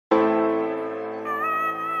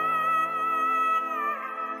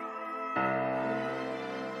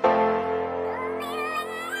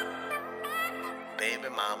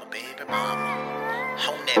baby mama,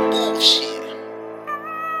 on that bullshit.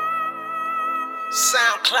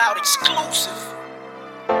 SoundCloud exclusive.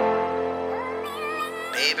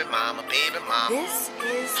 Baby mama, This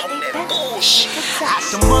is on a that Pickle bullshit. Out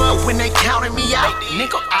the mud when they counted me out,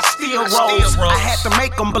 nigga, I still rose. I had to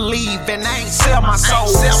make them believe and I ain't sell my soul.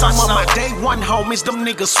 Some of my day one homies, them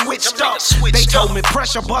niggas switched up. They told me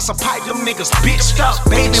pressure bust a pipe, them niggas bitched up.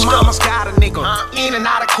 Baby mamas got a nigga in and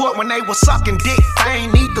out of court when they was sucking dick. They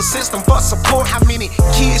ain't need the system for support. How many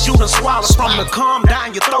kids you done swallowed from the calm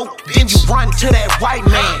down your throat? Then you run to that white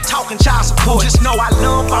man talking child support. Just know I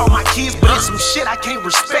love all my kids, but it's some shit I can't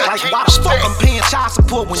respect. Like why the fuck I'm paying child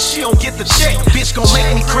support when she don't get the check? Bitch gon' make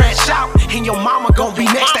me crash out, and your mama gon' be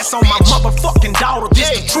next. That's on my motherfucking daughter. This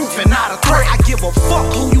the truth and not a threat. I give a fuck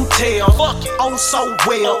who you tell. Oh so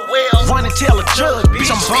well. Run and tell a judge, bitch,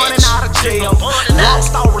 I'm burning out of jail.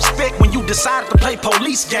 Lost all respect when you decided to play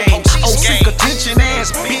police games. Oh, seek attention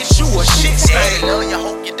ass bitch, you a shit stain. Love you,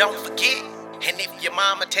 hope you don't forget. And if your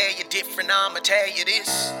mama tell you different, I'ma tell you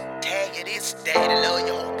this. Daddy love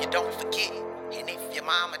you, hope you don't forget. And if your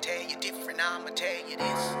mama tell you different, I'ma tell you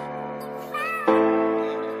this.